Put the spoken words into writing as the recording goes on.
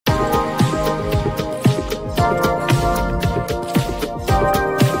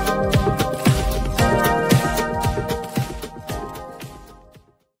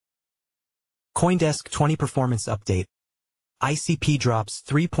CoinDesk 20 Performance Update. ICP drops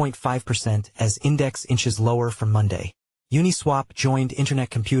 3.5% as index inches lower from Monday. Uniswap joined Internet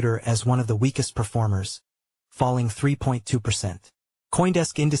Computer as one of the weakest performers, falling 3.2%.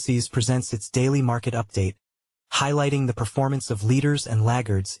 CoinDesk Indices presents its daily market update, highlighting the performance of leaders and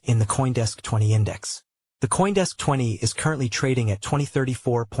laggards in the CoinDesk 20 index. The CoinDesk 20 is currently trading at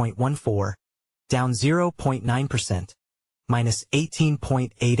 2034.14, down 0.9%, minus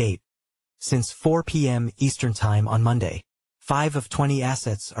 18.88, since 4 p.m. Eastern Time on Monday. 5 of 20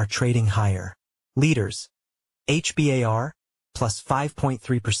 assets are trading higher. Leaders: HBAR, plus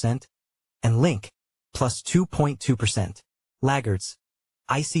 5.3%, and Link, plus 2.2%. Laggards: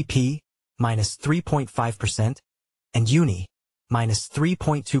 ICP, minus 3.5%, and Uni, minus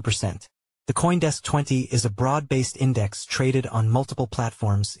 3.2%. The CoinDesk 20 is a broad-based index traded on multiple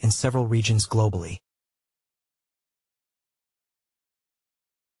platforms in several regions globally.